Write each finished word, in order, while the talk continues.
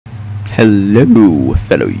Hello,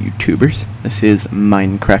 fellow YouTubers. This is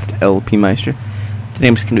Minecraft LP Meister. Today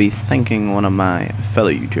I'm just going to be thanking one of my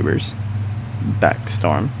fellow YouTubers,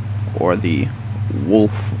 BaxStorm, or the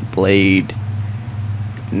Wolfblade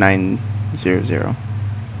 900.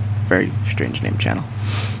 Very strange name channel.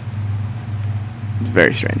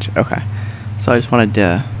 Very strange. Okay, so I just wanted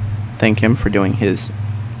to thank him for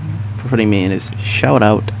putting me in his shout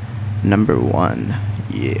out number 1.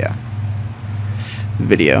 Yeah.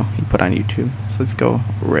 Video he put on YouTube. So let's go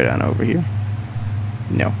right on over here.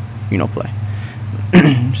 No, you know play.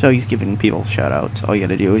 So he's giving people shout outs. All you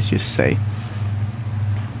gotta do is just say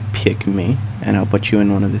pick me and I'll put you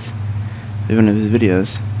in one of his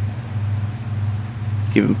videos.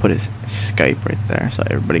 He's even put his Skype right there so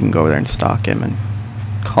everybody can go over there and stalk him and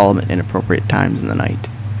call him at inappropriate times in the night.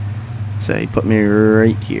 So he put me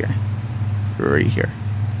right here. Right here.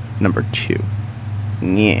 Number 2.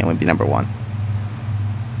 Yeah, it would be number 1.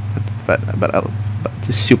 But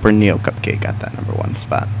the Super Neo Cupcake got that number 1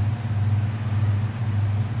 spot.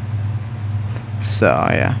 So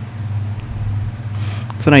yeah,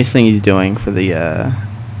 it's a nice thing he's doing for the. I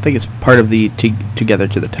think it's part of the Together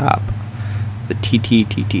to the Top, the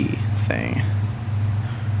TTTT thing.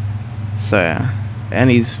 So yeah, and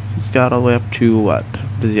he's got all the way up to what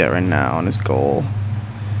does he got right now on his goal?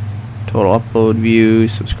 Total upload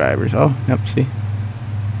views, subscribers. Oh, yep. See,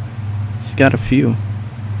 he's got a few.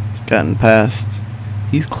 Gotten past.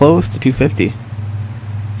 He's close to 250.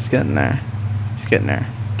 He's getting there.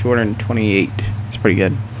 228. It's pretty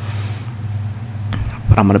good.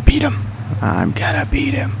 But I'm gonna beat him. I'm gonna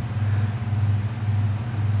beat him.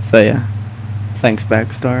 So yeah, thanks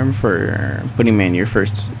BaxStorm for putting me in your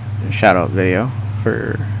first shout out video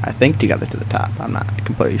for, I think, Together to the Top. I'm not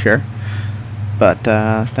completely sure, but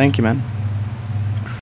thank you, man.